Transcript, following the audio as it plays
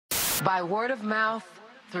By word of mouth,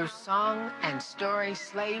 through song and story,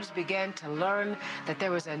 slaves began to learn that there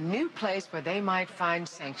was a new place where they might find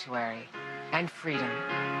sanctuary and freedom.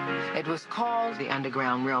 It was called the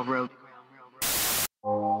Underground Railroad.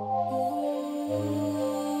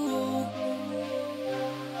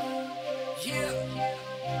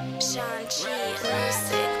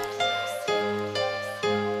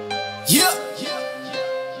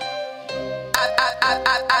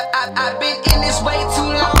 I've been in this way too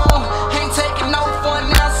long. Ain't taking no for an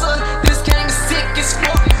answer. This game is sick as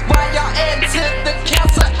fuck. Why y'all adding to the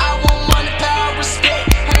cancer? I want money, power,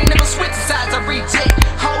 respect. Ain't never switching sides, I reject.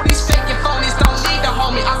 Hold these fake and phonies, don't need a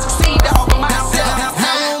homie. I succeed all for myself.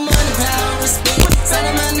 I want money, power, respect.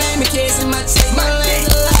 Signing my name in case in my check. My legs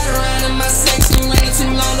a lot around in my section. Waiting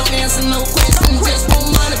too long, don't answer no questions. Just want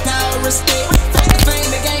money, power, respect. Fuck the fame,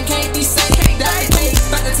 the game can't be safe. Die cake,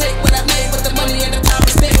 about to take what I made with the money and the power,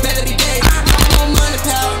 respect. Better be gay. I want money,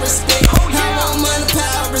 power, respect. I want money,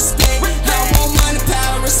 power, respect. I want money,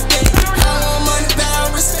 power, respect. I want money, power,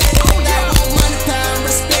 respect. I want money, power,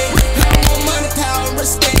 respect. I want money, power,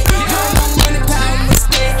 respect. I want money, power,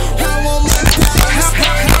 respect. I want money, power,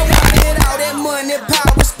 respect. I want it all that money,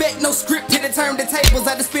 power, respect. No script here to turn the tables.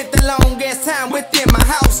 I just spent the long ass time within my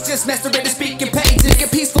house, just masturbating, speaking pages,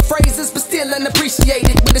 making peaceful phrases, but still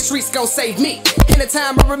unappreciated. When the streets gon' save me. In a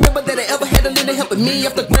time I remember that I ever had a little help with me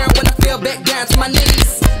off the ground when I fell back down to my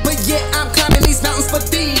knees. But yet I'm climbing these mountains for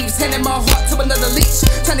thieves, handing my heart to another leech,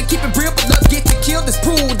 trying to keep it real, but love get you killed. It's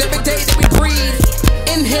proved every day that we breathe.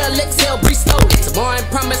 Inhale, exhale, breathe slowly. Tomorrow I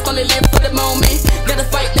promise, only live for the moment. Gotta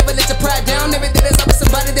fight, never let your pride down. Every day there's always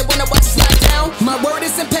somebody that wanna watch us slide down. My word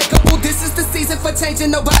is impeccable, this is the season for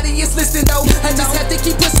changing. Nobody is listening though. I just have to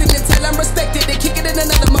keep pushing until I'm respected and kick it in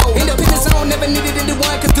another mode. Independent zone, never needed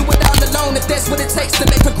anyone, could do it all alone if that's what it takes to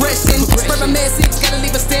make progression. Spread my message, gotta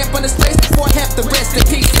leave a stamp on this place before I have to rest in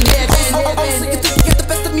peace in heaven. So you think you get the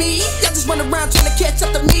best of me? I just run around trying to catch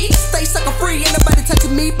up to me. Stay sucker free, ain't nobody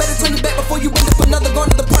touching me. Better turn your back before you end up another gun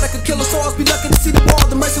of the product could kill us all. Be lucky to see the wall,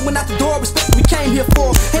 the mercy went out the door. Respect what we came here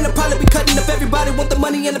for. Ain't a pilot be cutting up everybody. Want the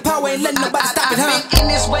money and the power, ain't letting nobody stop it, huh? I've been in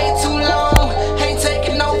this way too long. Ain't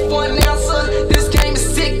taking no for an answer. This game is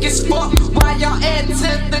sick as fuck. Why y'all adding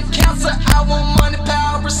to the cancer? I want money,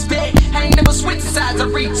 power, respect. Ain't never switching sides, I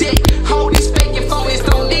reject. Hold these fake and phonies,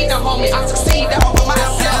 don't need a homie. I succeed all for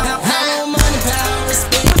myself. I want money, power,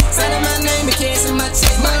 respect. Signing my name in case in my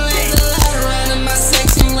check. My legs a lot around in my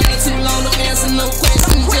section. Waiting too long, don't answer no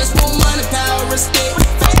questions. Just want money, power, respect.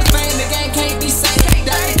 Fuck the fame, the game can't be safe.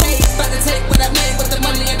 Die cake, about to take what I made with the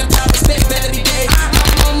money and the power, respect. Better be gay. I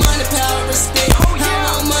want money, power, respect. I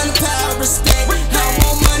want money, power, respect. I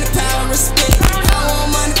want money, power, respect. I want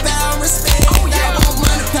money, power, respect. I want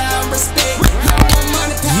money, power, respect. I want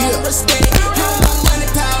money, power, respect. I want money,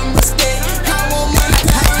 power, respect. I want money,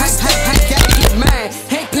 power, respect. I gotta get mine.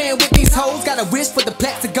 Ain't playing with these hoes. Got a wish for the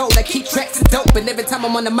plaques to go. Like keep tracks of dope. And every time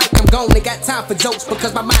I'm on the mic, I'm gone. They got time for jokes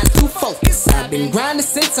because my mind's too focused. I've been grinding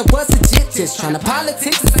since I was legit. Just trying to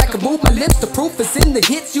politics. Since I can move my lips. The proof is in the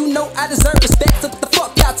hits. You know I deserve respect. So what the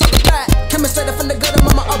fuck y'all talking about? Coming straight up from the gutter.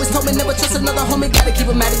 Mama always told me never trust another homie. Gotta keep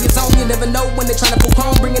him out of your zone. You never know when they're trying to pull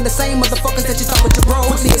home. Bringing the same motherfuckers that you thought with your bro.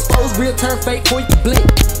 Quickly exposed, real turn fake before you can blink.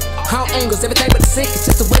 All angles, everything but the sink. It's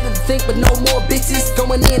just a way to think, but no more bitches.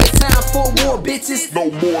 Going in, it's time for war, bitches. No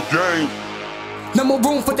more game. No more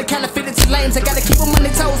room for the counterfeiters and lames. I gotta keep them on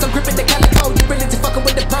their toes. I'm gripping the calico. You really just fucking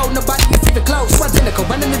with the pro. Nobody is even close. So identical,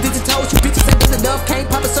 running the digital. You bitches ain't good enough. Can't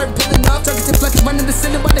pop a certain pill enough. Turkey and pluckers running the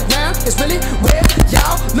ceiling by the ground. It's really where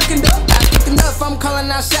y'all looking up. I think enough. I'm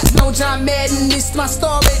calling out shots. No John Madden. This my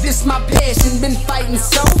story. This my passion. Been fighting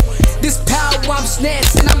so. This power I'm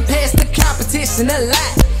snatching. I'm past the competition a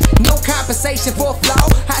lot. No compensation for a flaw.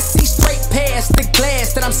 I see straight past the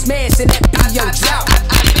glass that I'm smashing. That be your job.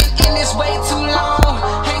 I've been in this way too long.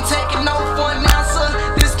 Ain't taking no